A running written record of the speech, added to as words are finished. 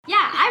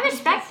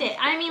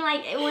I mean,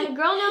 like, when a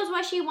girl knows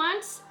what she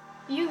wants,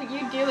 you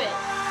do it.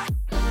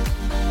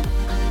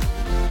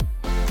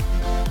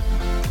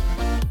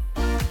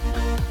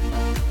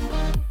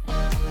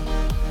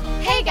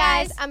 Hey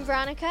guys, I'm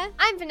Veronica.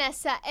 I'm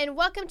Vanessa, and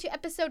welcome to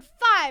episode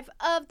 5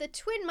 of the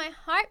Twin My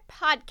Heart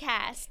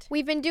podcast.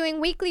 We've been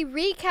doing weekly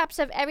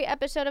recaps of every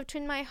episode of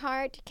Twin My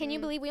Heart. Can you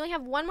believe we only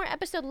have one more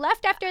episode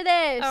left after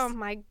this? Oh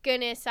my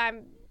goodness,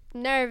 I'm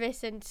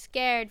nervous and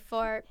scared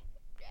for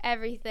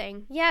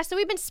everything. Yeah, so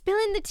we've been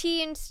spilling the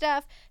tea and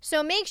stuff.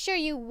 So make sure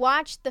you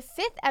watch the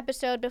 5th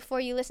episode before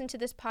you listen to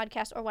this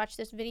podcast or watch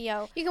this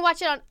video. You can watch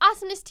it on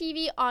Awesomeness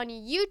TV on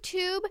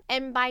YouTube.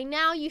 And by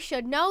now you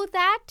should know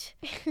that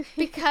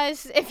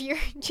because if you're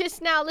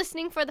just now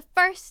listening for the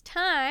first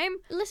time,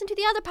 listen to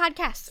the other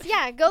podcasts.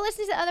 Yeah, go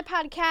listen to the other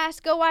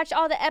podcasts. Go watch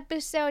all the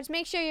episodes.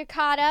 Make sure you're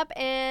caught up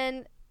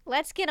and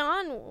let's get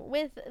on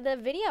with the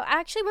video.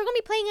 Actually, we're going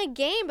to be playing a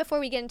game before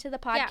we get into the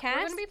podcast. Yeah,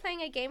 we're going to be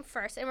playing a game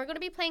first, and we're going to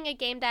be playing a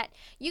game that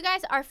you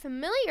guys are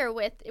familiar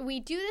with. We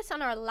do this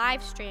on our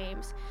live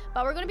streams,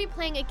 but we're going to be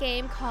playing a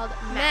game called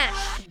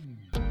MASH.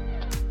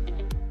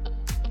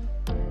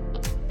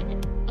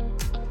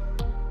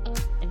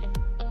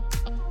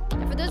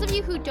 For those of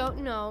you who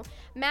don't know,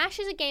 MASH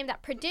is a game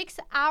that predicts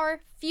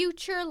our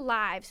future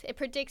lives. It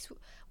predicts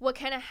what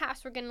kind of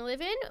house we're going to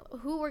live in,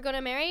 who we're going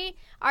to marry,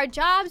 our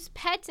jobs,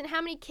 pets, and how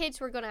many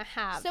kids we're going to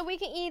have. So we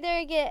can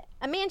either get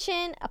a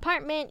mansion,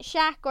 apartment,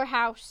 shack, or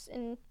house,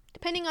 and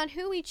depending on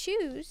who we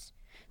choose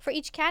for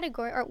each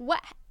category, or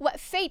what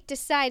fate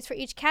decides for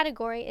each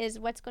category is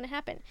what's going to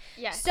happen.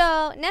 Yes.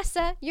 So,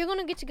 Nessa, you're going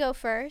to get to go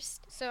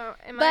first.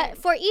 But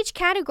for each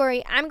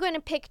category, I'm going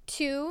to pick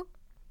 2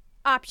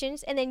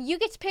 options, and then you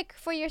get to pick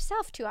for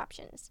yourself 2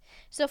 options.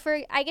 So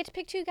I get to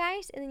pick 2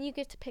 guys, and then you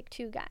get to pick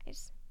 2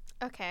 guys.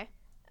 Okay.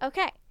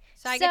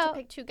 So I get to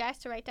pick 2 guys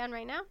to write down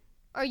right now?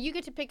 Or you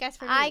get to pick guys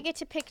for me? I get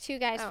to pick 2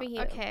 guys for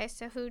you. Okay,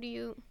 so who do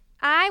you...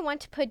 I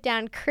want to put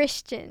down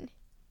Christian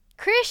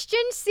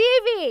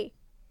Seavey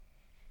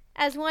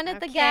as one of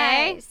the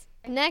guys.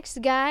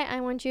 Next guy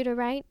I want you to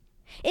write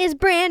is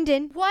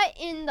Brandon. What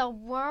in the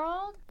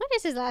world? What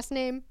is his last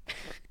name?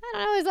 I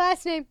don't know his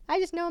last name.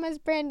 I just know him as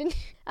Brandon.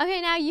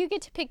 Okay, now you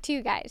get to pick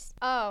 2 guys.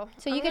 Oh.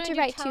 So you get to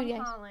write 2 guys.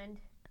 Tom Holland.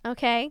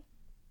 Okay.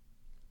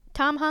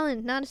 Tom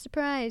Holland, not a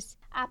surprise.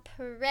 I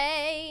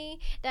pray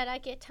that I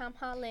get Tom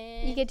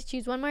Holland. You get to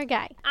choose one more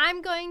guy.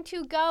 I'm going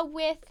to go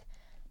with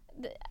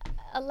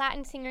a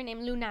Latin singer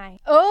named Lunay.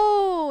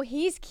 Oh,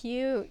 he's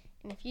cute.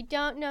 And if you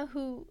don't know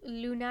who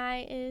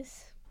Lunay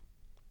is,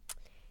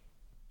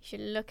 you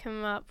should look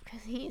him up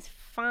because he's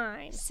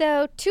fine.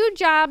 So 2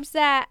 jobs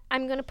that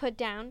I'm going to put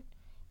down.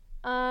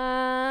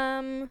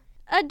 A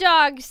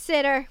dog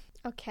sitter.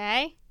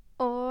 Okay.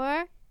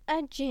 Or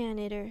a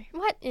janitor.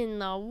 What in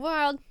the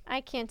world?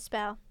 I can't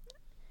spell.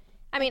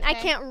 I mean, I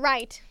can't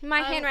write.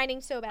 My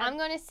handwriting's so bad. I'm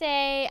going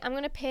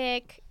to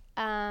pick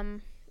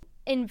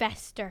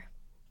investor.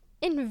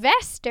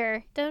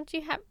 Investor? Don't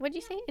you have, what'd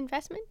you say?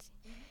 Investments?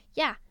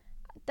 Yeah.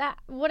 That,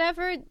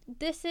 whatever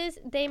this is,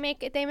 they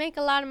make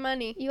a lot of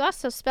money. You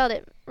also spelled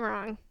it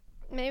wrong.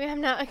 Maybe I'm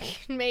not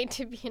made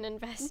to be an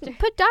investor.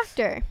 Put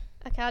doctor.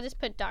 Okay, I'll just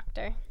put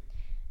doctor.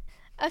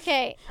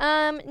 Okay,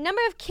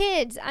 number of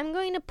kids. I'm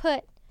going to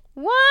put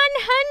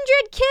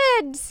 100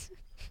 kids.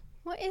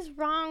 What is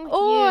wrong with you?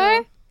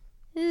 Or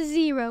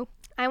 0.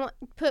 I want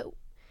to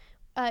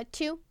put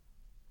 2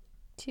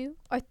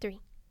 or 3.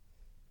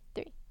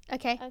 3.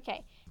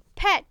 Okay.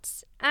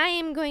 Pets. I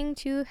am going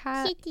to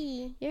have...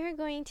 Kitty. You're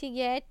going to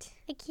get...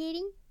 A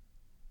kitty?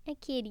 A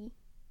kitty.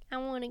 I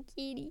want a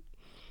kitty.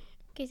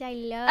 Because I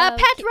love... A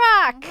pet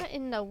rock! What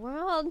in the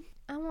world?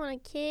 I want a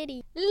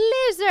kitty.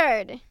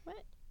 Lizard.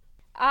 What?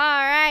 All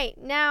right.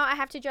 Now I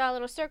have to draw a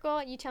little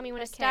circle. You tell me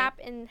when to stop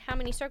and how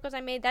many circles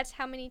I made. That's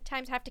how many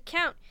times I have to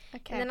count.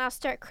 Okay. And then I'll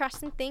start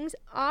crossing things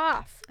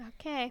off.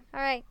 Okay. All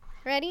right.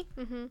 Ready?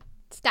 Mm-hmm.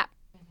 Stop.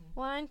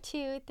 1,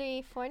 2,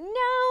 3, 4.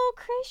 No,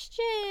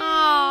 Christian.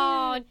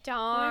 Oh,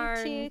 darn.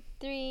 1, 2,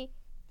 3,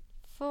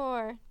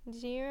 4.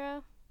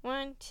 0.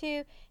 1,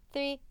 2,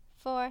 3,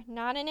 4.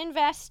 Not an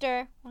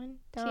investor. 1,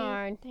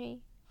 2,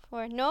 3,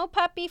 4. No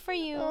puppy for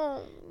you.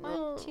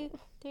 1, 2,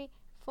 3,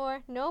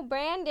 4. No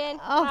Brandon.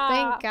 Oh,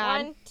 thank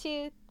God. 1,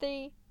 2,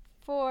 3,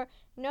 4.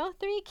 No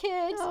 3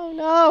 kids. Oh,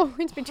 no.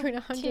 It's between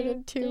 100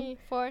 and 2. 3,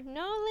 4.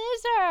 No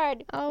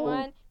lizard. Oh.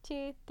 1,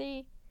 2,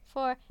 3,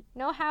 4.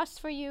 No house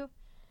for you.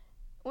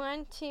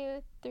 1,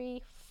 2,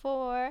 3,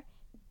 4.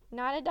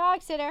 Not a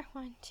dog sitter.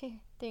 1, 2,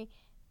 3,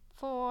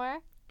 4.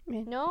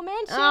 No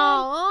mansion.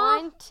 Oh.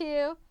 1,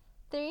 2,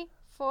 3,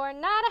 4.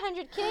 Not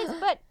 100 kids,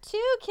 but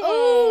 2 kids.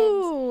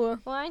 Ooh.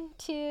 1,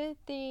 2,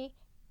 3,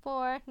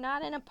 4.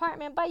 Not an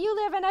apartment, but you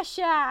live in a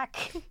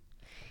shack.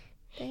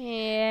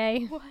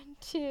 Hey. 1,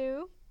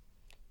 2,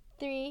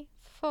 3,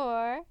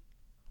 4.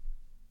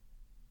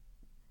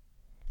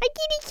 A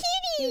kitty.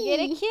 You get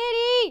a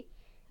kitty.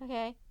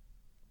 Okay.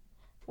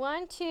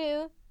 1,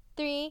 2,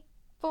 3,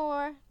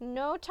 4.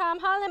 No Tom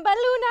Holland, but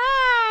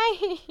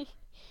Lunay.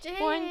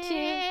 1, 2,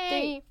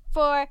 3,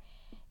 4.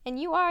 And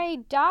you are a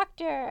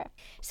doctor.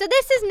 So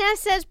this is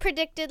Nessa's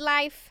predicted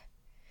life.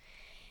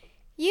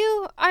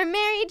 You are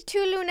married to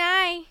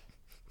Lunai.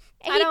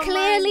 I He don't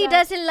clearly mind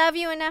that. doesn't love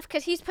you enough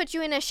because he's put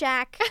you in a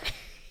shack.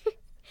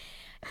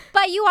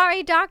 But you are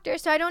a doctor,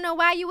 so I don't know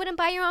why you wouldn't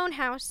buy your own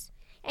house.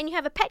 And you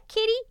have a pet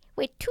kitty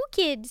with 2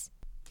 kids.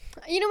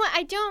 You know what?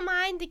 I don't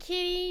mind the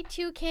kitty,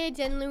 2 kids,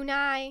 and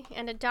Lunai,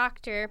 and a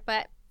doctor,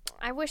 but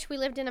I wish we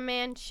lived in a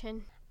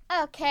mansion.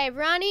 Okay,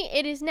 Ronnie,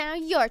 it is now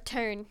your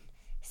turn.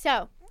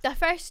 So, the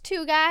first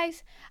 2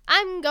 guys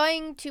I'm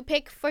going to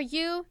pick for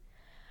you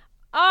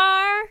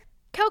are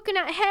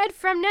Coconut Head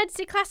from Ned's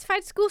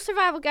Declassified School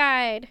Survival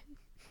Guide.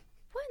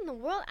 What in the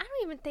world? I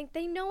don't even think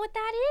they know what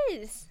that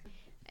is.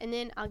 And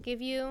then I'll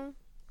give you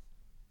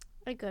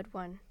a good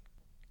one.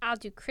 I'll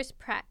do Chris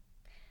Pratt.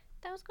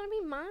 That was going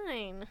to be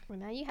mine. Well,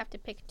 now you have to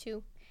pick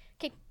 2.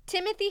 Okay,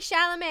 Timothy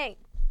Chalamet.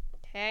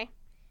 Okay.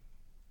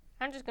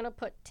 I'm just going to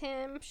put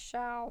Tim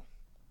Shaw.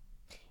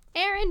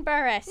 Aaron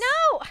Burris.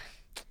 No!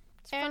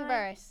 Aaron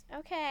Burris.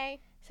 Okay.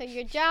 So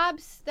your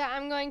jobs that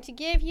I'm going to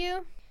give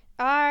you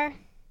are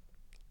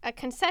a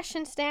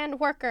concession stand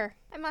worker.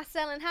 Am I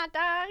selling hot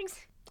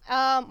dogs?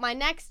 My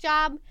next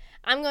job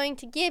I'm going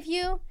to give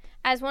you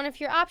as one of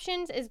your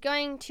options is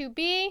going to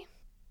be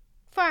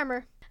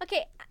farmer.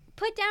 Okay,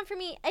 put down for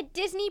me a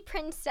Disney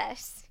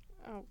princess.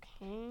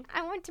 Okay.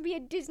 I want to be a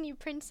Disney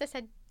princess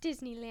at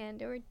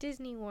Disneyland or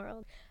Disney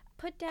World.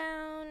 Put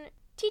down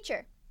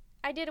teacher.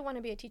 I did want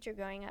to be a teacher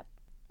growing up.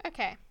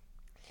 Okay.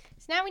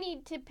 So now we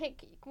need to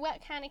pick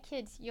what kind of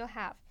kids you'll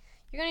have.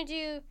 We're going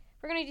to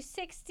do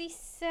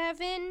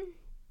 67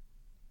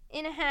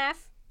 and a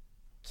half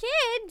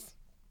kids.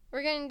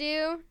 We're going to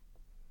do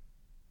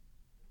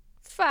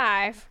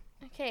 5.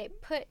 Okay,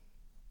 put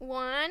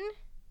 1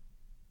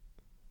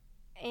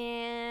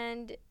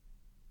 and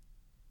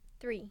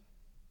 3.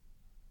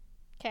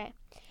 Okay.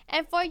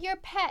 And for your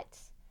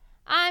pets,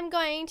 I'm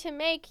going to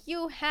make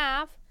you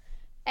have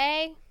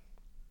a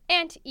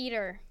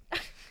anteater.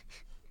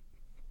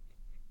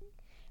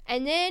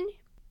 And then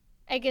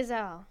a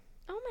gazelle.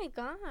 Oh my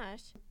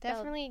gosh.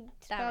 Definitely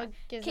spelled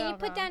gazelle. Can you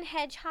put down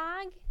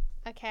hedgehog?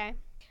 Okay.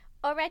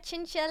 Or a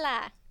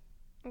chinchilla.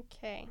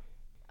 Okay.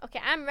 Okay,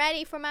 I'm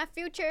ready for my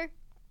future.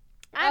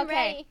 I'm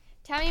ready.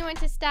 Tell me when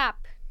to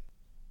stop.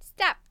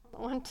 Stop.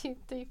 1, 2,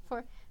 3,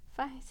 4,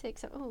 5,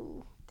 6.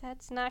 Ooh,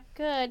 that's not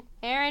good.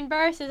 Aaron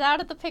Burris is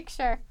out of the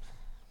picture.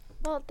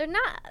 Well, they're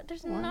not.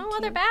 There's 1, no 2,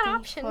 other bad 3,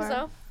 options, 4,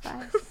 though.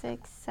 5,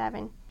 6,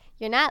 7.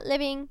 You're not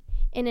living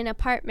in an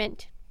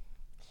apartment.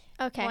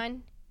 Okay.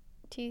 1,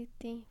 2,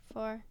 3,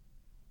 4,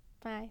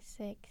 5,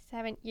 6,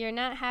 7. You're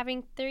not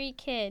having 3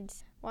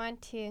 kids. 1,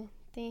 2,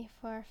 3,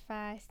 4,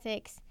 5,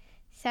 6,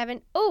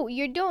 7. Oh,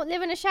 you don't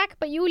live in a shack,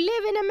 but you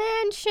live in a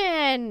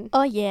mansion.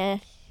 Oh, yeah.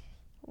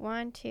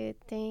 1, 2,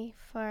 3,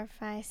 4,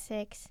 5,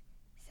 6,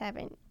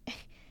 7.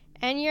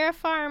 And you're a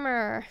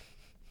farmer.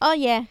 Oh,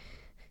 yeah.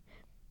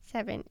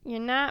 7. You're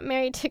not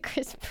married to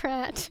Chris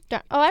Pratt.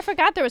 Oh, I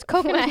forgot there was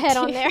Coconut Head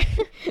on there.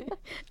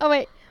 Oh,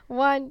 wait.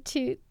 1,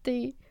 2,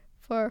 3,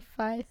 4,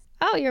 5.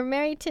 Oh, you're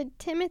married to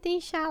Timothy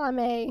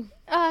Chalamet.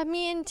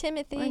 Me and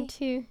Timothy. 1,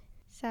 2,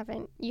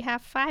 7. You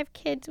have 5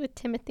 kids with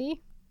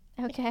Timothy.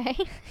 Okay.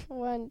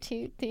 1,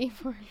 2, 3,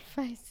 4,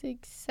 5,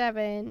 6,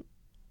 7.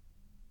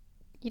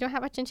 You don't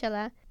have a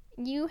chinchilla.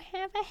 You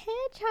have a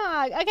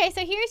hedgehog. Okay, so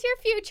here's your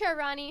future,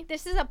 Ronnie.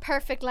 This is a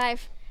perfect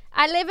life.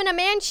 I live in a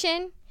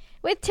mansion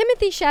with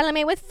Timothy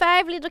Chalamet with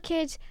 5 little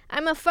kids.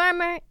 I'm a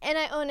farmer, and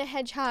I own a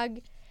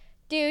hedgehog.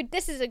 Dude,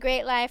 this is a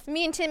great life.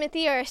 Me and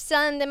Timothy are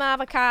selling them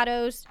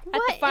avocados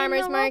at the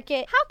farmer's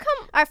market. How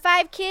come our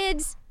 5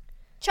 kids,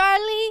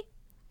 Charlie,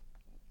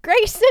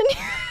 Grayson,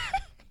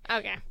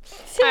 okay.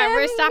 All right,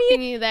 we're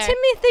stopping you there.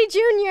 Timothy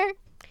Jr.,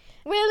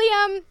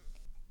 William,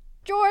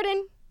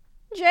 Jordan,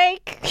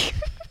 Jake.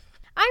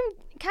 I'm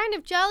kind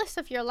of jealous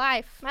of your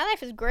life. My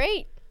life is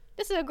great.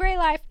 This is a great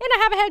life. And I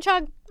have a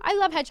hedgehog. I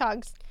love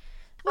hedgehogs.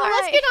 Well,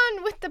 let's get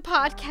on with the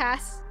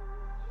podcast.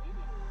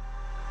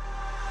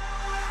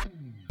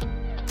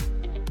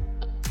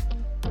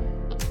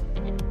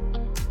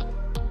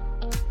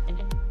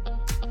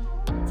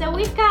 So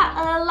we've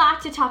got a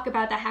lot to talk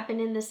about that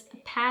happened in this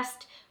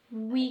past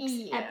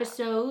week's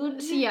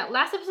episode. So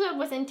last episode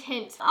was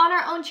intense. On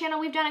our own channel,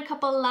 we've done a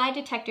couple lie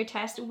detector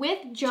tests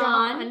with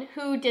John,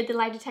 who did the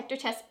lie detector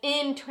test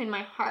in Twin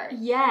My Heart.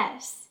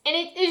 Yes. And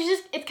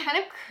it's kind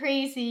of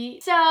crazy.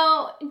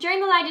 So during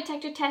the lie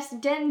detector test,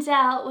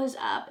 Denzel was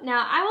up.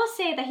 Now, I will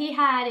say that he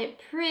had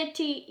it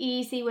pretty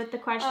easy with the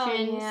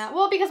questions. Oh, yeah.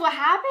 Well, because what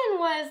happened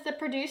was the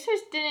producers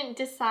didn't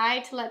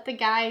decide to let the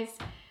guys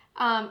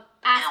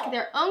ask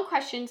their own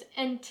questions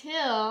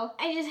until...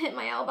 I just hit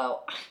my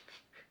elbow.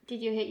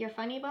 Did you hit your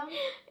funny bone?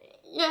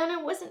 Yeah, and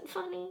it wasn't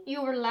funny.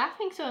 You were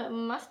laughing, so it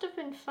must have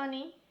been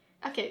funny.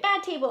 Okay.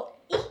 Bad table.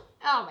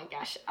 Oh my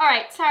gosh. All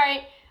right,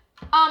 sorry.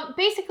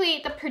 Basically,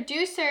 the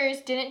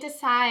producers didn't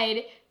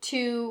decide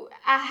to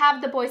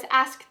have the boys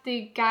ask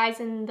the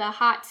guys in the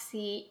hot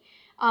seat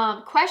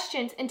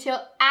questions until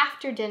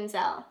after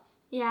Denzel.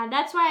 Yeah,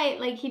 that's why,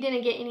 he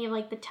didn't get any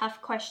of, the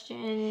tough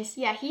questions.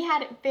 Yeah, he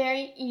had it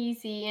very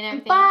easy and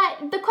everything.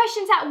 But the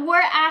questions that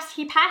were asked,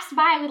 he passed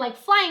by with,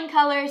 flying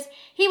colors.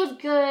 He was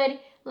good.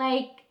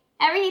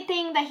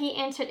 everything that he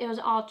answered, it was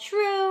all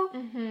true.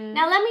 Mm-hmm.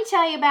 Now let me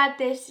tell you about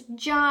this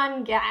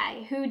John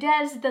guy who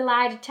does the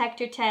lie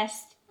detector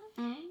test.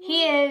 Mm-hmm.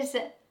 He is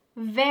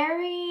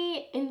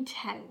very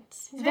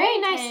intense. He's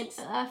Very very nice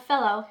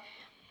fellow.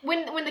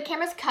 When the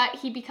camera's cut,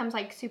 he becomes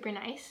like super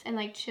nice and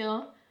like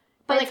chill.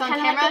 But like it's on kind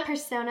of camera, like the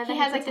persona that he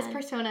has like puts this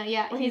on, persona.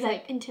 Yeah, where he's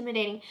like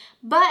intimidating.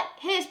 But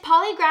his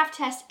polygraph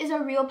test is a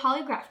real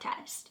polygraph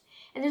test.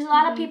 And there's a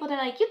lot of people that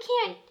are like, you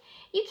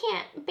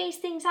can't base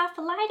things off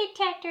a lie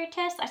detector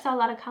test. I saw a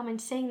lot of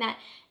comments saying that.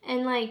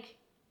 And like,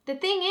 the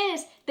thing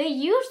is, they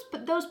use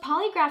those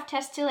polygraph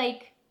tests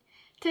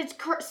to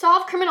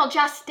solve criminal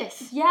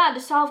justice. Yeah, to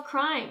solve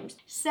crimes.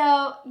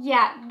 So,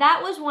 yeah,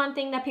 that was one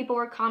thing that people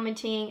were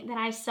commenting that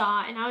I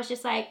saw. And I was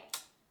just like,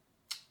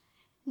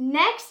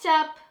 next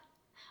up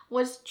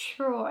was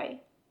Troy.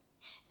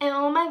 And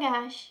oh my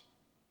gosh.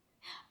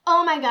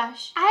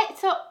 I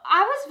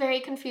was very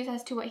confused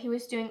as to what he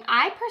was doing.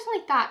 I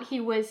personally thought he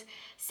was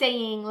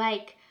saying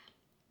like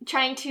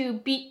trying to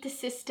beat the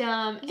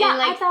system. Yeah, and,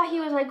 like, I thought he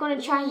was like going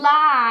to try and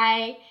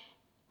lie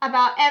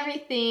about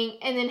everything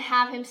and then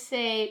have him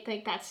say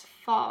like that's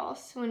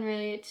false when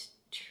really it's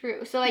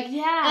true. So like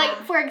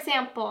like for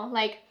example,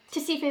 like to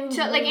see if it was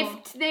like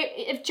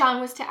if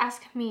John was to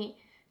ask me,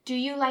 do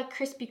you like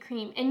Krispy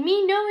Kreme? And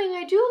me knowing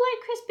I do like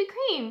Krispy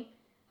Kreme,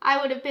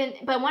 I would have been,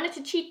 but wanted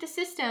to cheat the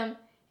system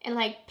and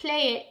like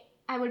play it,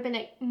 I would have been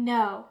like,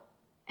 no.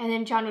 And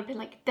then John would have been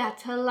like,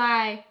 that's a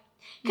lie.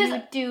 Because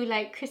I do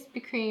like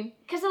Krispy Kreme.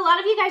 Because a lot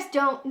of you guys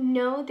don't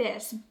know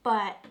this,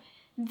 but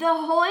the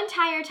whole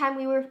entire time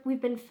we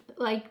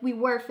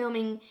were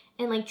filming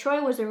and like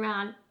Troy was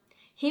around,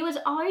 he was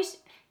always,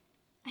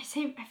 I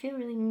feel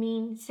really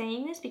mean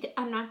saying this because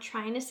I'm not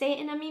trying to say it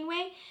in a mean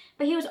way,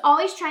 but he was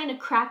always trying to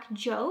crack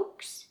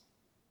jokes.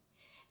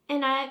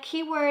 And a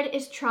keyword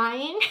is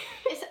trying.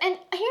 And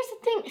here's the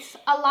thing,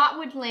 a lot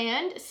would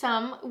land,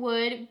 some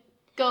would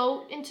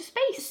go into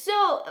space.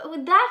 So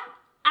with that,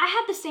 I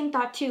had the same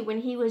thought too when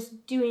he was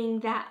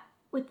doing that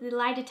with the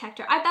lie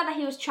detector. I thought that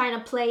he was trying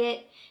to play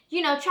it,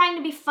 trying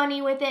to be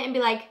funny with it and be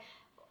like,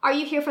 are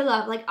you here for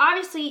love? Like,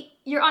 obviously,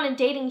 you're on a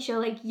dating show.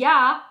 Like,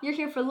 yeah, you're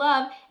here for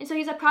love. And so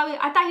he's like,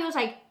 I thought he was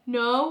like,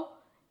 no,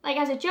 like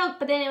as a joke.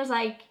 But then it was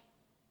like,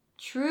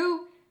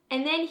 true.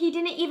 And then he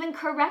didn't even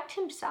correct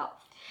himself.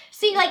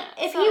 See, like,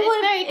 if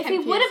he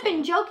would have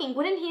been joking,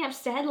 wouldn't he have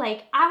said,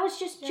 like, I was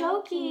just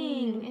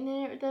joking? And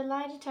then the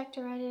lie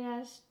detector read it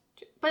as,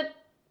 but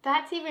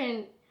that's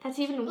even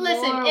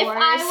Listen, if worse.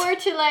 I were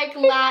to, like,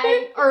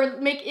 lie, or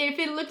if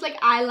it looked like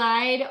I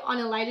lied on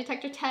a lie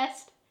detector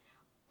test,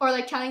 or,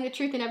 like, telling the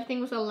truth and everything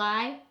was a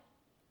lie,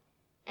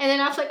 and then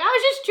I was like, I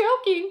was just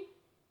joking,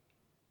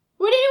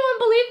 would anyone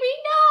believe me?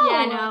 No!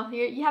 Yeah, no,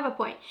 you have a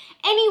point.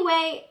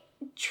 Anyway,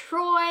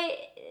 Troy,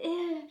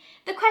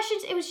 the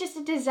questions, it was just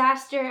a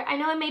disaster. I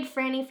know it made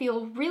Franny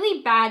feel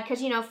really bad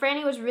because,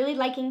 Franny was really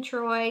liking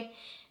Troy.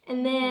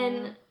 And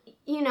then,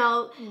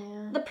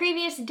 the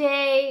previous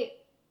day,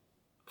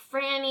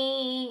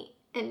 Franny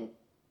and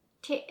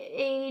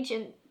Tage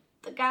and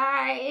the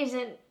guys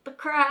and the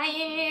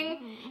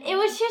crying. It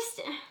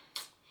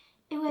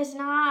was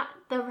not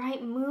the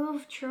right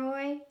move,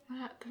 Troy.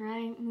 Not the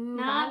right move.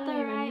 Not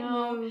the right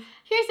move.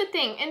 Here's the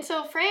thing. And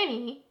so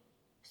Franny,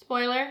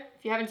 spoiler,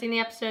 if you haven't seen the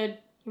episode,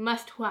 you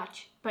must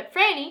watch. But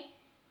Franny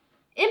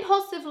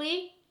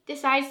impulsively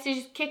decides to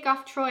just kick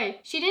off Troy.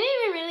 She didn't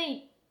even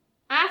really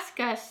ask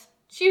us.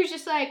 She was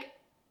just like,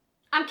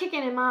 I'm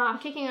kicking him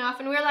off. Kicking it off.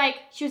 And we were like,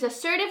 she was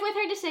assertive with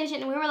her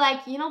decision. And we were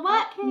like, you know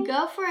what? Okay,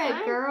 go for it,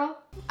 fine. girl.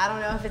 I don't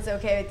know if it's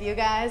okay with you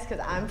guys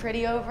because I'm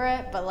pretty over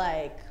it, but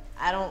like,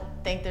 I don't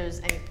think there's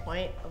any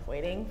point of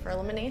waiting for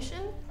elimination.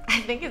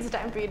 I think it's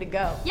time for you to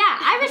go. Yeah,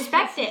 I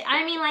respect it.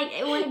 I mean, like,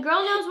 when a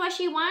girl knows what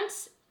she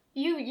wants,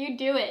 you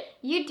do it.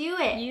 You do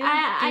it.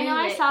 I know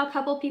I saw a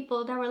couple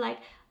people that were like,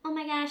 oh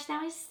my gosh,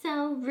 that was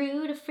so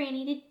rude of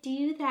Franny to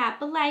do that.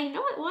 But like,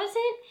 no, it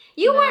wasn't.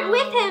 You weren't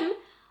with him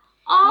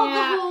all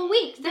the whole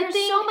week. There's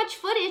so much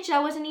footage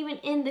that wasn't even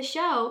in the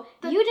show.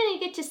 You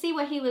didn't get to see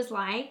what he was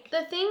like.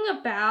 The thing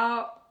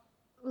about,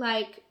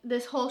 like,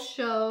 this whole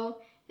show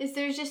is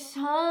there's just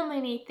so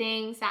many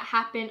things that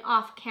happen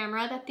off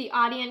camera that the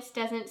audience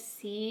doesn't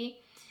see.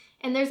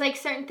 And there's, like,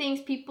 certain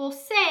things people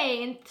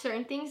say and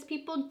certain things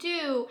people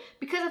do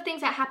because of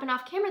things that happen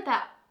off camera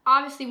that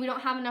obviously we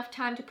don't have enough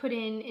time to put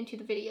into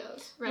the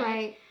videos,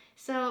 right?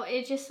 So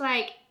it's just,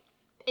 like,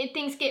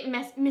 things get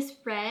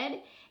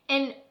misread.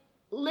 And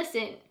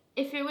listen,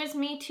 if it was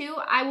me too,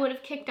 I would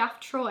have kicked off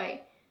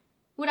Troy.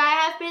 Would I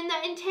have been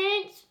that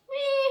intense?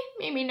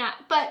 Maybe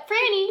not. But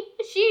Franny,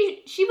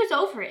 she was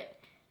over it.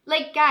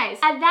 Like, guys,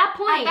 at that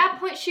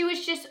point, she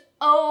was just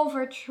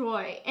over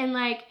Troy and,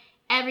 like,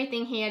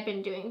 everything he had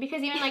been doing.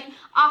 Because even, like,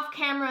 off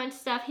camera and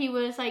stuff, he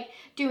was, like,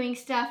 doing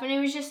stuff. And it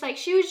was just, like,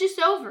 she was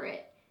just over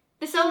it.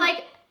 This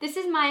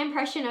is my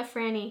impression of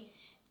Franny.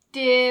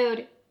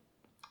 Dude,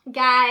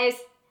 guys,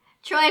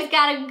 Troy's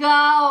gotta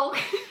go.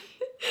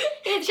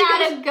 He's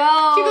gotta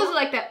go. She goes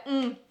like that,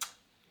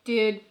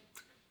 dude,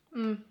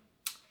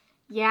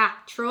 yeah,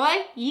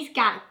 Troy, he's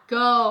gotta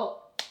go.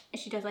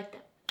 And she does like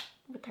that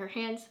with her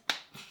hands.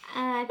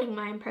 I think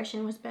my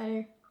impression was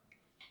better.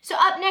 So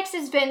up next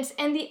is Vince,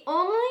 and the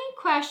only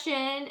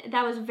question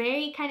that was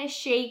very kind of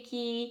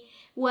shaky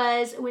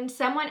was when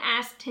someone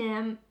asked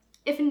him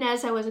if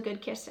Neza was a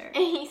good kisser.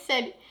 And he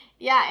said,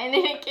 yeah, and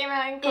then it came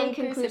out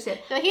inconclusive.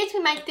 So here's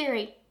my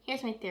theory.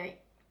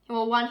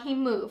 Well, one, he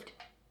moved.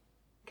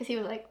 Because he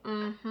was like,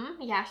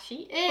 yeah, she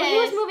is. Well, he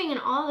was moving in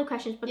all the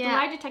questions, but the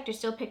lie detector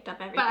still picked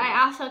up everything. But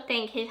I also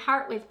think his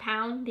heart was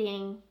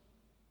pounding.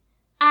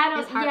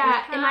 It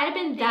might have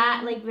been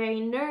that, like,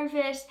 very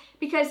nervous.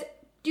 Because,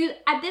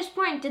 at this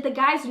point, did the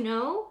guys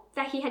know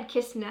that he had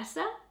kissed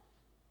Nessa?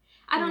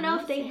 I don't know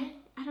if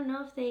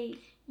they...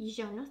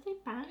 Yo no sé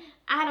pa.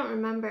 I don't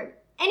remember.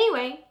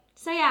 Anyway,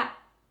 so yeah,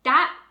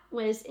 that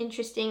was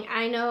interesting.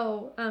 I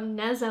know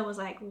Neza was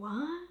like,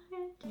 what?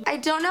 I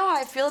don't know how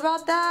I feel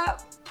about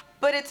that,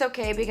 but it's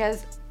okay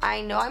because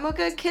I know I'm a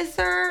good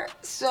kisser,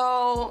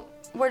 so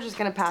we're just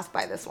gonna pass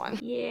by this one.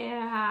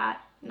 Yeah,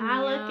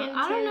 not looking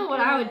I don't know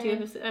what I would do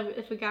good.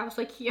 if a guy was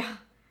like, yeah,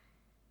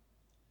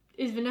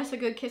 is Vanessa a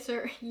good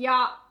kisser?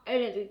 Yeah.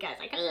 And then the guy's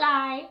like, a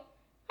lie.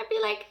 I'd be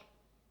like,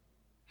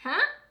 huh?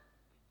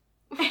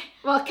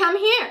 Well, come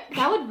here.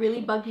 That would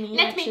really bug me.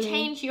 Let me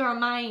change your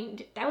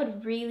mind. That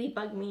would really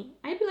bug me.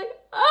 I'd be like,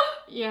 oh.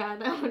 Yeah,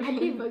 that would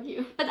really bug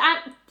you. But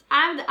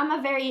I'm a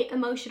very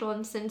emotional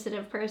and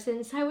sensitive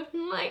person, so I would be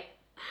like,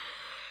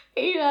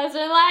 he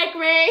doesn't like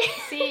me.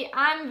 See,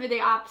 I'm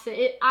the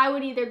opposite. I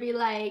would either be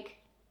like,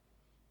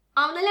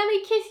 let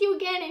me kiss you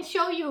again and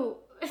show you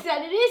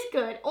that it is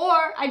good,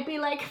 or I'd be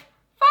like,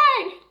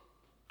 fine,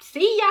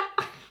 see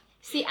ya.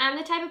 See, I'm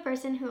the type of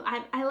person who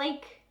I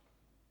like.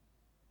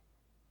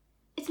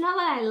 It's not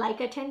that I like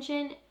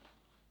attention,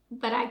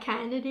 but I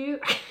kind of do.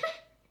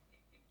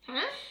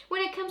 Huh?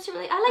 When it comes to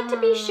I like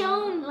to be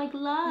shown like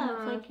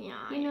love,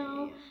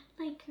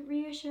 like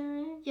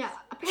reassurance. Yeah.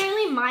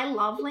 Apparently, my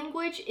love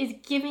language is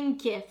giving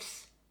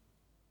gifts.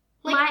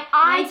 Like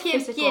I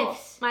give physical.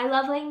 gifts. My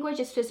love language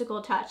is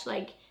physical touch,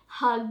 like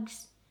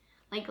hugs,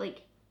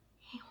 like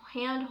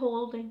hand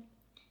holding.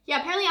 Yeah.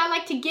 Apparently, I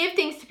like to give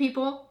things to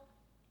people.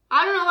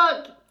 I don't know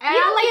about.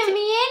 You don't give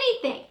me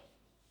anything.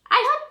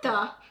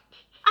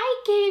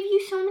 I gave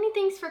you so many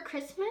things for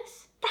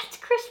Christmas. That's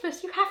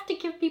Christmas. You have to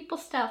give people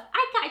stuff.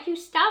 I got you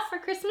stuff for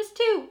Christmas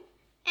too.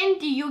 And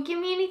do you give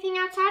me anything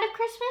outside of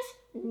Christmas?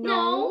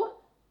 No.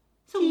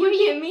 So do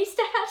you give me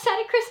stuff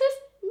outside of Christmas?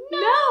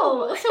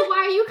 No. So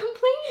why are you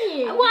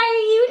complaining? Why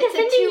are you It's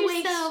defending a two-way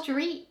yourself?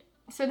 street.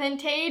 So then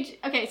Tage,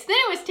 so then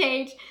it was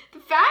Tage. The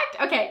fact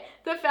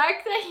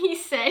that he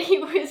said he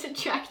was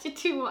attracted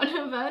to one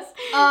of us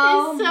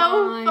is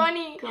so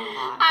funny. God.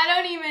 I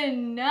don't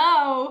even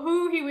know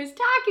who he was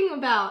talking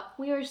about.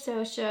 We were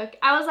so shook.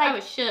 I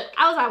was shook.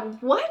 I was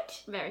like,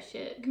 what? Very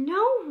shook.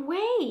 No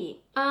way.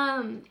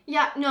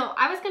 Yeah, no,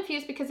 I was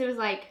confused because it was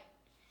like,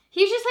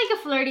 he was just like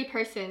a flirty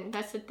person.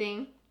 That's the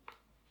thing.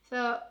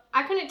 So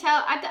I couldn't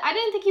tell. I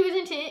didn't think he was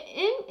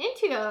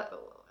into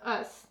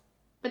us.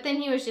 But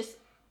then he was just,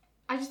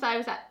 I just thought it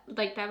was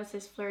that was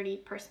his flirty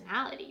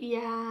personality.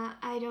 Yeah,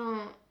 I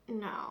don't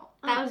know.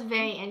 That was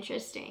very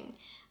interesting.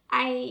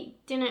 I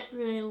didn't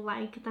really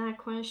like that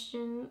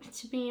question,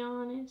 to be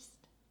honest.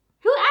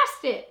 Who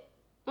asked it?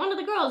 One of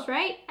the girls,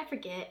 right? I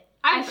forget.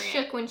 I I was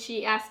shook when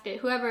she asked it,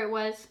 whoever it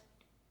was.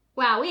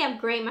 Wow, we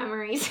have great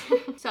memories.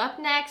 So up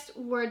next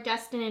were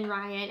Dustin and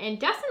Ryan. And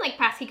Dustin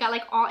passed. He got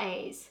all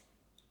A's.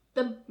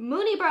 The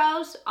Mooney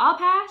Bros all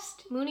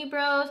passed. Mooney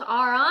Bros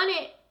are on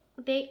it.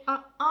 They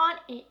are on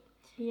it.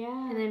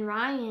 Yeah. And then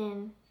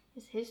Ryan,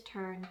 it's his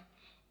turn.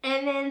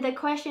 And then the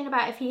question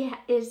about if he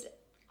is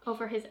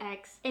Over his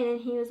ex. and then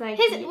he was like,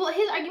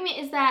 His argument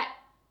is that,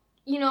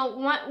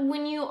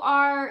 when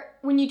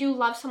you do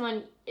love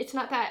someone, it's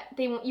not that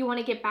you want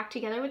to get back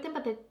together with them,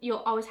 but that you'll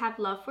always have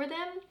love for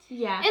them.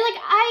 yeah. And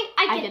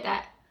I get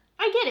that.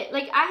 I get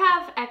it. I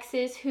have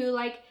exes who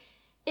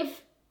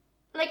if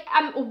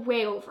I'm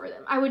way over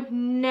them. I would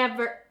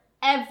never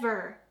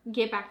ever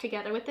get back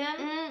together with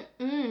them.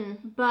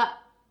 But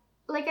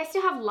I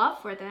still have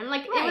love for them.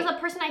 It was a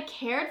person I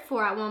cared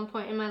for at one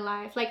point in my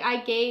life.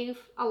 I gave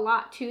a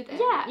lot to them.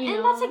 Yeah, and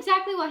and that's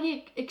exactly what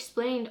he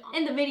explained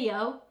in the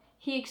video,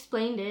 he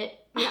explained it.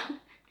 Yeah.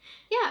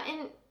 Yeah,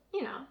 and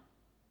Yeah.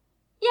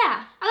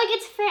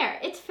 it's fair.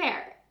 It's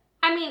fair.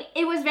 I mean,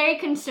 it was very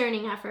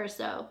concerning at first,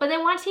 though. But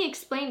then once he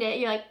explained it,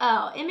 you're like,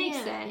 oh, it makes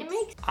sense. It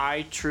makes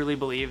I truly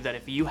believe that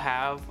if you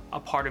have a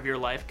part of your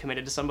life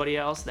committed to somebody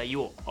else, that you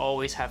will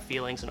always have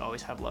feelings and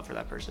always have love for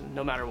that person,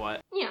 no matter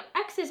what.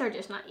 exes are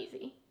just not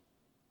easy.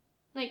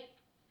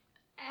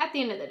 At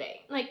the end of the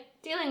day,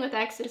 dealing with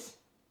exes.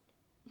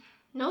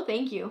 No,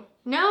 thank you.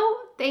 No,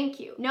 thank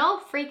you. No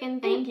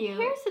freaking thank you.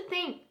 Here's the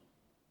thing.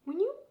 When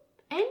you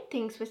end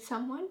things with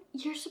someone,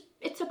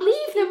 it's supposed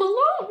leave them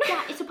alone.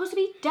 Yeah, it's supposed to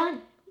be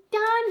done.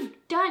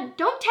 Done.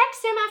 Don't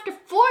text them after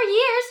 4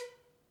 years.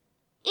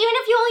 Even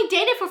if you only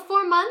dated for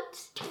 4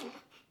 months.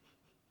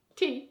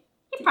 T,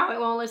 you probably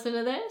won't listen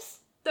to this.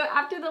 So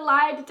after the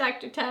lie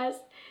detector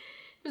test,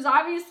 it was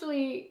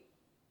obviously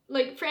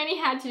Like, Franny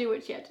had to do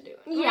what she had to do.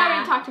 We Yeah.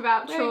 already talked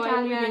about We Troy. already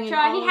talked about leaving and Troy.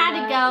 all He of had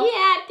to that. go. He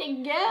had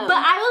to go. But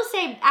I will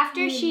say,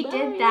 after she Bye.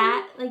 did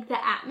that, like,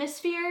 the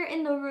atmosphere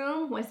in the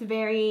room was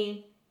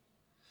very...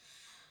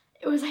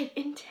 It was, like,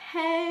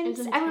 intense.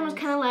 It was Everyone was intense.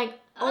 kind of like,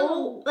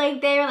 oh.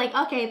 Like, they were like,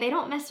 okay, they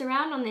don't mess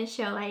around on this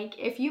show. Like,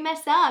 if you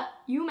mess up,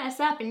 you mess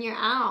up and you're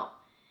out.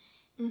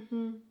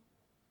 Mm-hmm.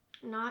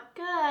 Not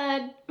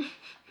good.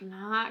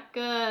 Not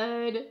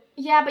good.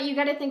 Yeah, but you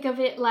got to think of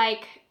it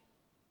like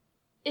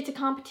it's a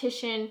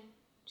competition.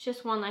 It's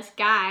just one less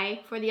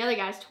guy for the other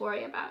guys to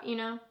worry about, you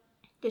know?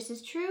 This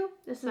is true.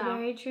 This is So.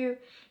 very true.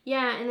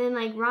 Yeah, and then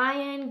like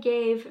Ryan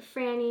gave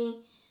Franny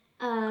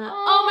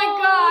Oh my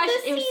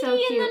gosh, it was CD so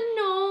in cute.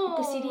 the note.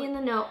 The CD in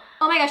the note.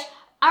 Oh my gosh.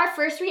 Our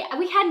first we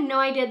had no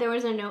idea there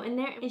was a note in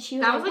there, and she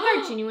was That like, was like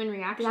our genuine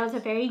reaction. that was a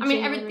very I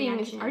mean, genuine everything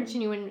reaction. is our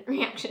genuine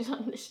reactions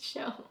on this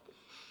show.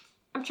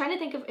 I'm trying to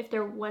think of if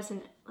there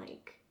wasn't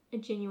like a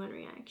genuine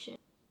reaction.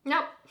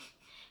 Nope.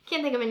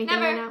 Can't think of anything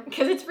right now. Never.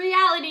 Because it's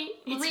reality.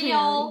 It's Real.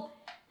 reality.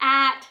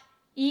 At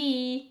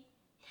E.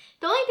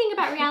 The only thing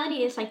about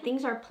reality is like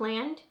things are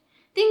planned.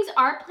 Things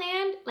are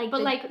planned,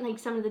 But like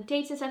some of the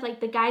dates and stuff, like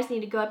the guys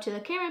need to go up to the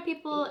camera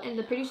people and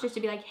the producers to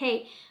be like,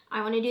 hey,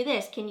 I want to do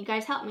this. Can you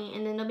guys help me?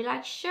 And then they'll be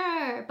like,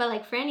 sure. But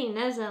like Franny and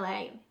Neza,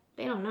 like,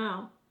 they don't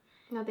know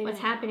No, they what's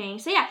don't know. happening.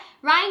 So yeah,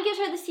 Ryan gives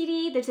her the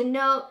CD. There's a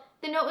note.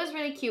 The note was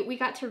really cute. We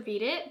got to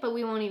read it, but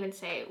we won't even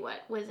say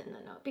what was in the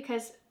note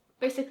because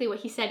basically what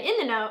he said in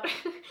the note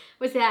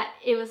was that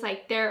it was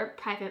like their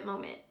private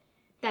moment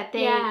that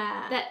they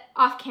Yeah. that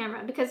off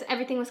camera because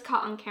everything was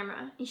caught on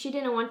camera. And she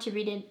didn't want to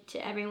read it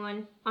to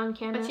everyone on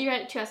camera. But she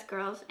read it to us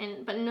girls,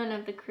 but none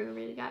of the crew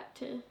really got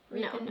to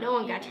read the note. no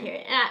one got to either.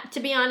 hear it. To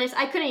be honest,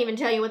 I couldn't even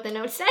tell you what the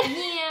note said.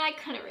 Yeah, I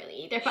couldn't really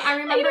either, but I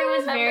remember don't it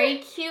was remember. very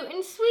cute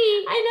and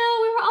sweet. I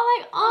know, we were all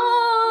like,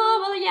 oh,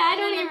 well, yeah, I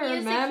don't And the even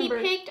music remember.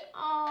 he picked,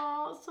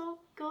 oh, so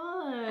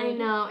good. I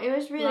know, it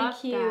was really Love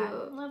cute.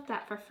 that. Love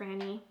that for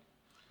Franny.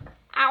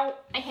 Ow,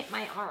 I hit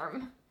my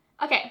arm.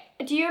 Okay,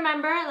 do you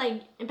remember,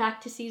 like,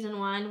 back to season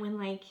 1 when,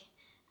 like,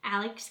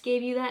 Alex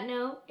gave you that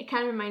note? It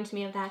kind of reminds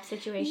me of that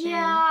situation.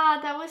 Yeah,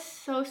 that was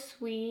so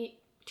sweet.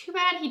 Too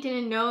bad he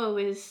didn't know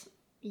it was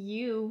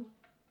you.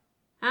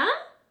 Huh?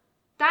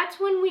 That's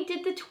when we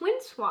did the twin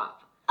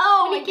swap.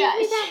 Oh When he gave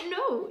me that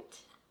note.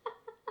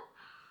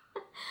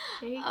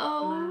 Shake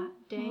Oh my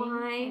dang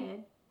my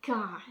head.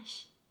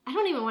 gosh. I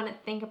don't even want to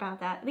think about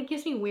that. It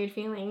gives me weird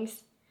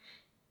feelings.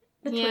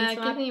 The Yeah, twin it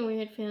swap. gave me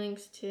weird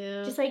feelings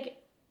too. Just like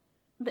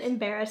the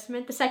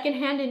embarrassment, the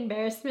secondhand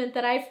embarrassment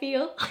that I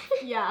feel.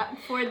 yeah,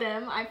 for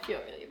them, I feel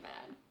really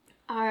bad.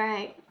 All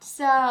right.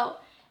 So,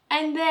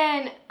 and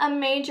then a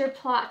major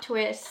plot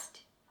twist.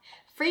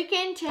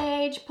 Freaking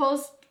Tage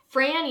pulls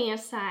Franny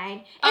aside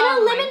and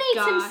Oh my eliminates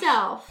gosh.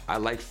 himself. I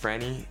like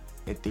Franny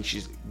and think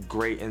she's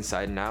great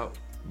inside and out,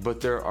 but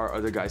there are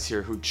other guys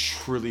here who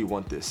truly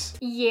want this.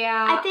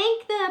 Yeah. I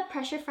think the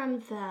pressure from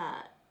the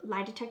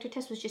lie detector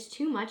test was just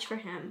too much for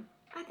him.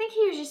 I think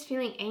he was just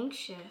feeling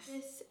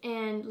anxious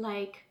and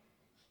like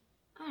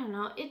I don't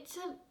know, it's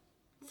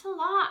a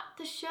lot.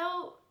 The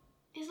show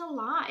is a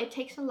lot. It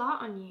takes a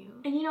lot on you.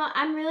 And you know,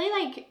 I'm really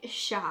like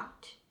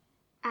shocked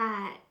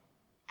at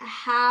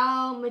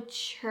how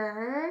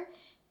mature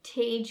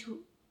Tage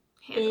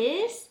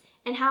is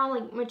and how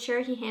like mature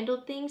he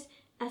handled things.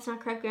 That's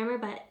not correct grammar,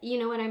 but you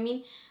know what I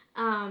mean.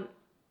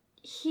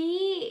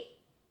 He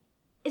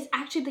is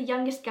actually the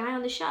youngest guy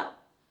on the show.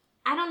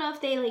 I don't know if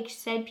they like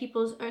said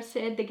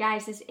the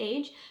guy's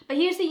age, but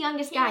he was the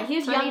youngest guy. He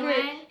was younger.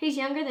 21. He's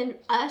younger than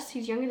us.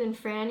 He's younger than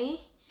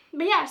Franny.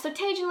 But yeah, so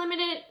Tage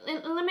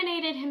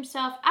eliminated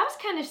himself. I was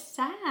kind of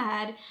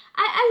sad.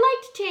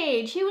 I liked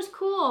Tage. He was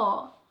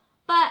cool.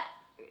 But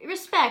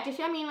respect. If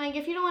you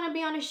don't want to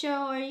be on a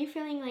show or you're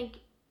feeling like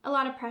a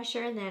lot of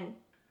pressure, then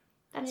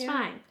that's Yeah.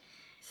 fine.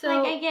 So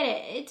Like, I get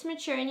it. It's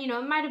mature, and, you know,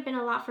 it might have been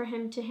a lot for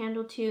him to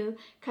handle, too,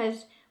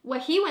 because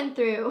what he went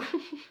through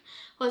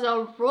was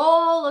a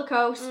roller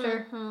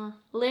coaster.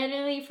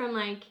 Literally from,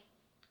 like,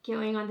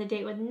 going on the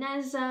date with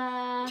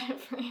Neza,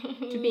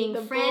 to being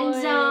the friend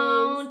boys.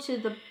 zoned, to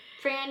the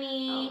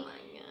Franny, Oh my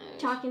gosh.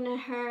 talking to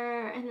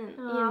her, and then,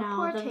 Aw, you know,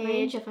 poor the Tage.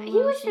 range of He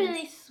emotions. was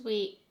really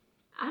sweet.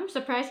 I'm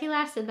surprised he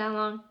lasted that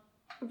long.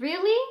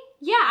 Really?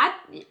 Yeah,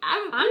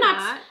 I'm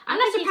not I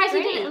think he's surprised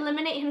he great. didn't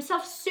eliminate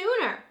himself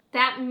sooner.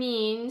 That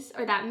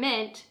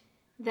meant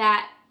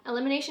that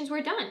eliminations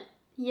were done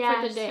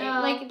for the day.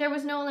 so- Like there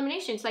was no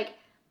eliminations. Like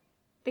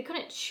they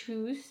couldn't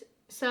choose.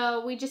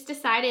 So we just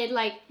decided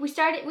like We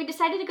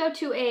decided to go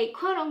to a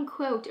quote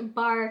unquote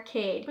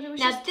barcade. But it was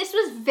now just- this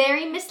was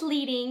very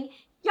misleading.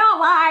 Y'all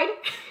lied.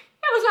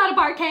 It was not a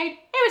barcade.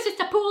 It was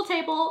just a pool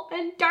table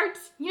and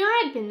darts. you know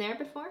I had been there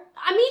before.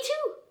 Me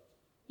too.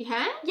 You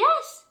had?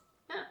 Yes.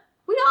 Yeah.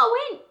 We all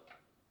went.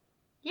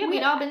 Yeah,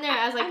 we'd all been there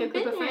as like a I've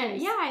group been of there.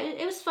 friends. Yeah,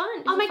 it was fun.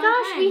 It Oh was my a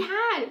fun gosh, time. we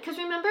had. Because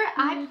remember,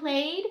 I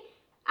played.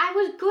 I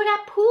was good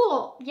at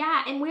pool.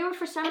 Yeah, and we were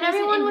for some And reason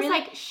everyone in was really-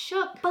 like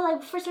shook. But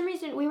like for some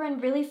reason we were in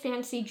really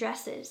fancy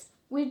dresses.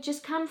 We'd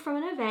just come from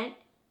an event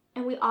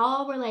and we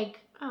all were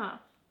like Oh.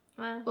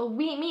 Wow. Well,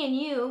 me and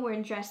you were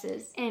in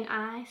dresses, and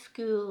I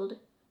schooled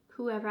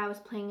whoever I was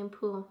playing in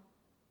pool.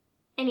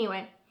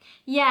 Anyway,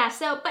 yeah,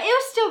 so, but it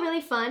was still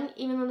really fun,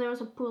 even though there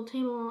was a pool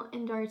table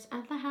and darts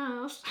at the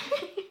house.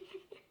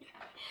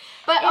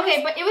 But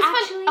It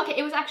was fun. Okay,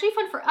 it was actually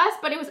fun for us,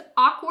 but it was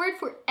awkward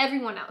for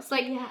everyone else.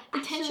 Like the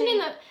tension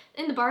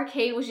in the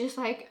barcade was just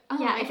like, oh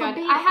my god.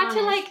 I had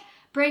to like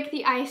break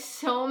the ice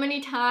so many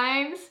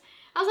times.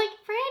 I was like,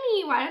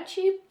 Franny, why don't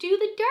you do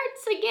the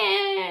darts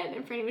again?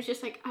 And Franny was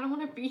just like, I don't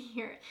want to be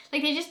here.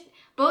 Like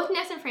both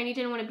Ness and Franny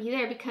didn't want to be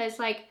there because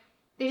like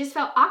they just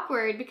felt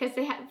awkward because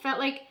they felt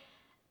like,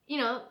 you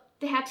know,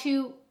 they had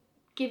to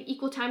give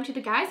equal time to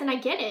the guys, and I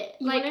get it.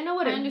 You like, wanna know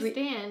what I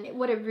understand.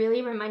 What it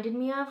really reminded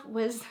me of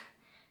was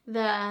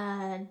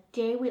the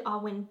day we all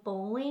went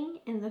bowling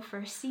in the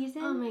first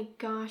season. Oh my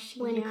gosh,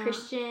 when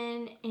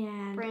Christian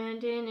and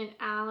Brandon and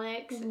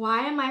Alex.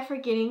 Why am I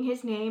forgetting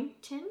his name?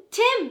 Tim?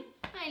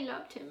 I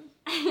loved him.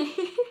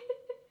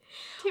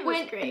 Tim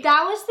was great.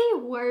 That was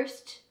the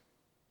worst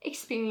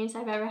experience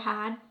I've ever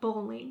had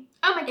bowling.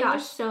 Oh my It gosh.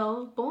 was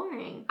so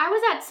boring. I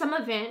was at some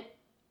event.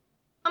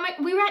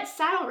 We were at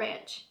Saddle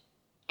Ranch.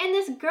 And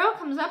this girl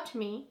comes up to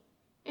me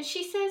and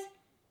she says,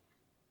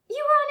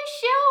 you were on a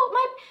show.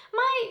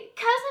 My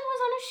cousin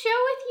was on a show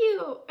with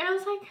you. And I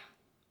was like,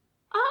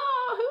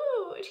 oh,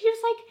 who? And she was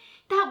like,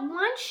 that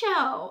one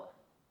show.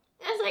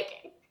 And I was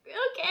like,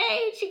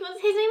 okay. She goes,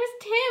 his name is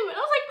Tim. And I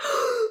was like,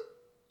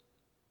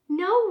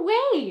 No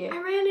way.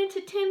 I ran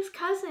into Tim's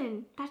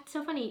cousin. That's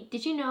so funny.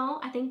 Did you know,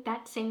 I think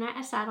that same night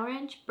at Saddle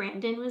Ranch,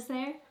 Brandon was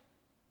there?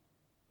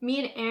 Me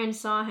and Aaron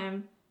saw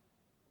him.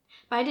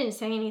 But I didn't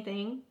say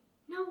anything.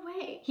 No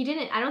way. He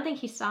didn't. I don't think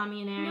he saw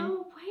me and Aaron.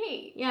 No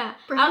way. Yeah.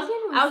 Brandon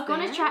I was going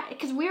there? to try,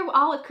 because we were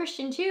all with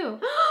Christian too.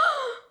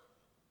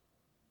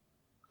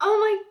 Oh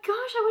my gosh,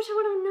 I wish I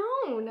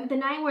would have known. The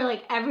night where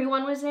like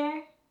everyone was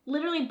there,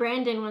 literally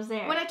Brandon was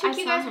there. When I took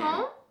you saw guys him.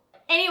 home?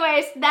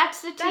 Anyways,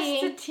 that's the tea.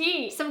 That's the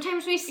tea.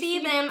 Sometimes we see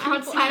see them people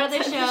outside of the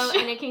outside the show show.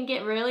 and it can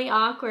get really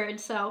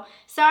awkward. So,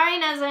 sorry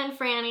Neza and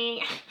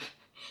Franny.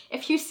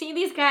 If you see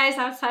these guys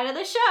outside of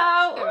the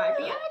show, It might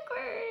be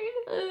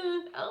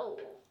awkward. Oh.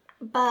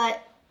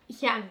 But,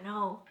 yeah,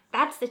 no.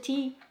 That's the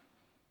tea.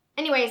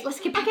 Anyways,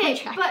 let's get back on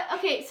track.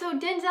 So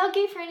Denzel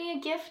gave Franny a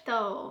gift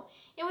though.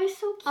 It was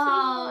so cute.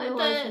 Oh, it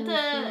was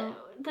really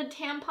the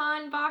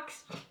tampon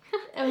box.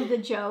 It was the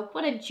joke.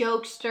 What a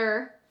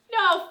jokester.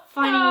 No,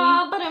 Funny.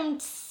 Oh, But I'm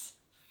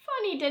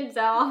funny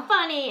Denzel.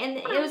 funny. And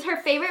it was her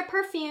favorite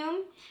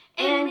perfume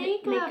and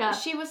makeup.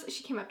 She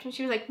came up to me.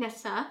 She was like,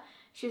 Nessa.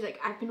 She was like,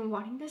 I've been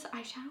wanting this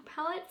eyeshadow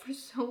palette for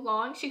so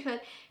long. She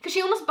said, because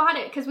she almost bought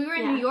it because we were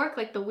in Yeah. New York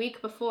like the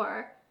week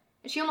before.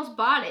 And she almost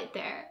bought it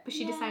there, but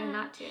she decided Yeah.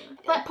 not to.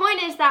 But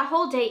point is, that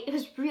whole date, it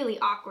was really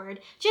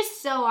awkward.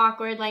 Just so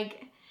awkward.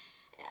 Like,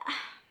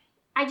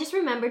 I just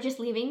remember just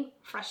leaving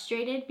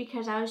frustrated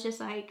because I was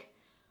just like,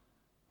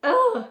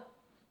 ugh.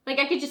 Like,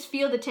 I could just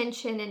feel the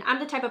tension, and I'm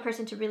the type of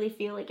person to really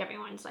feel like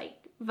everyone's like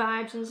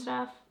vibes and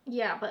stuff.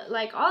 Yeah, but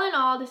like all in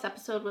all, this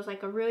episode was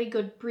like a really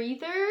good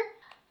breather.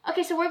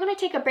 Okay, so we're gonna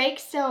take a break,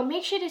 so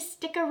make sure to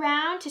stick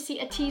around to see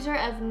a teaser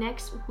of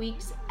next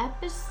week's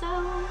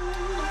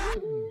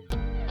episode.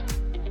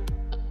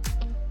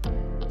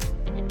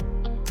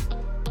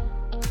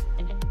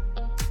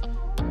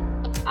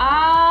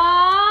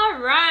 All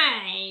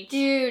right.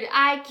 Dude,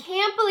 I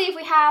can't believe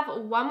we have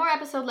one more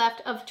episode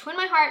left of Twin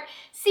My Heart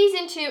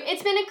Season 2.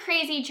 It's been a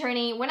crazy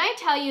journey. When I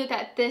tell you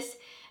that this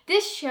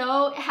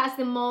show has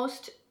the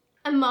most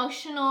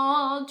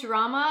emotional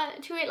drama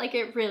to it, like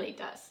it really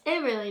does.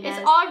 It really does.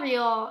 It's all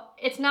real.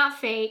 It's not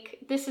fake.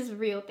 This is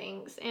real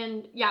things.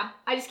 And yeah,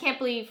 I just can't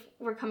believe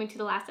we're coming to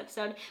the last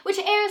episode, which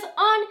airs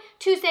on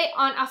Tuesday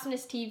on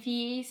Awesomeness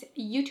TV's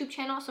YouTube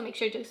channel. So make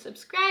sure to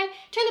subscribe,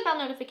 turn the bell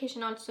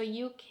notification on so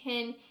you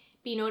can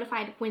be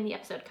notified when the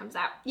episode comes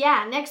out.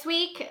 Yeah, next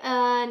week,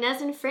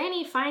 Nez and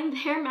Franny find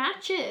their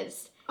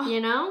matches,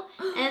 you know?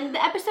 And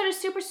the episode is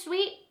super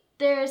sweet.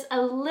 There's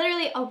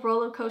literally a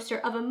roller coaster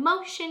of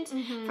emotions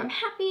from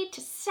happy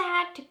to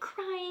sad to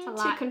crying It's a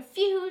to lot.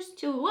 confused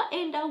to what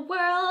in the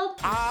world.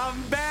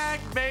 I'm back,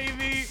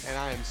 baby! And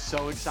I am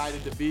so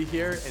excited to be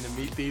here and to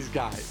meet these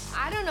guys.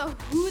 I don't know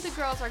who the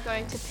girls are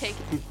going to pick.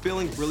 I'm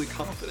feeling really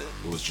confident.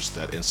 It was just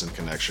that instant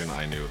connection.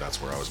 I knew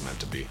that's where I was meant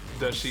to be.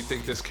 Does she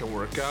think this can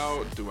work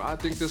out? Do I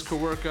think this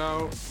could work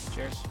out?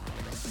 Cheers.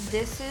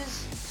 This is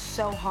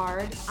so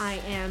hard.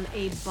 I am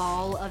a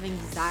ball of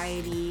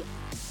anxiety.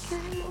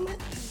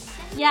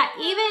 Yeah,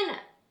 even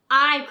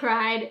I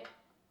cried,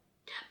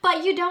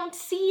 but you don't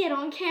see it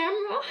on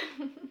camera.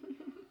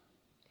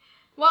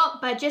 Well,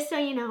 but just so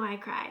you know, I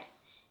cried.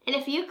 And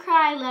if you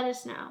cry, let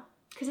us know,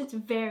 because it's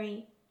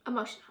very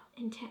Emotional.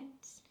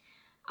 intense.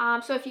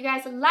 So if you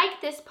guys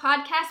like this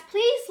podcast,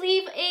 please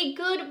leave a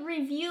good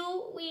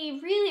review.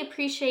 We really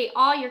appreciate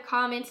all your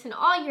comments and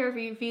all your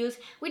reviews.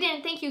 We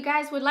didn't think you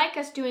guys would like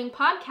us doing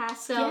podcasts,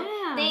 so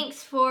Yeah.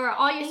 thanks for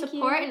all your Thank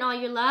support you. and all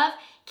your love.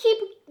 Keep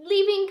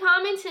leaving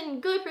comments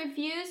and good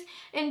reviews.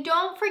 And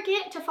don't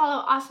forget to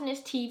follow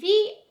Awesomeness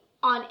TV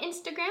on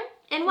Instagram.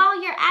 And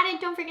while you're at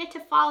it, don't forget to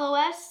follow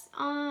us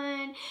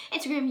on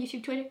Instagram,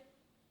 YouTube, Twitter,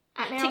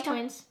 at Meryl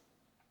Twins,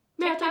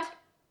 TikTok,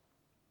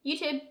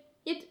 YouTube,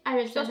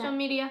 social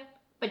media.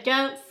 But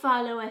don't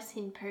follow us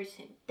in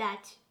person.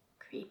 That's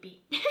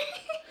creepy.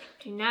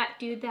 Do not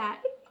do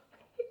that.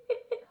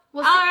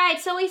 All right,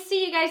 so we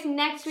see you guys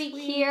next week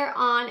here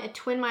on A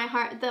Twin My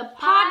Heart, the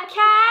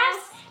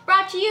podcast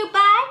brought to you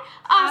by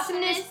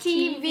Awesomeness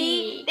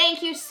TV.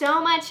 Thank you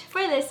so much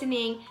for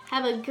listening.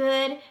 Have a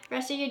good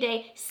rest of your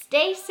day.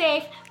 Stay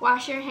safe.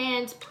 Wash your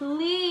hands.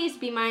 Please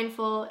be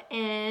mindful.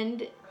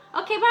 And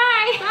okay,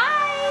 bye.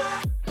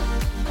 Bye.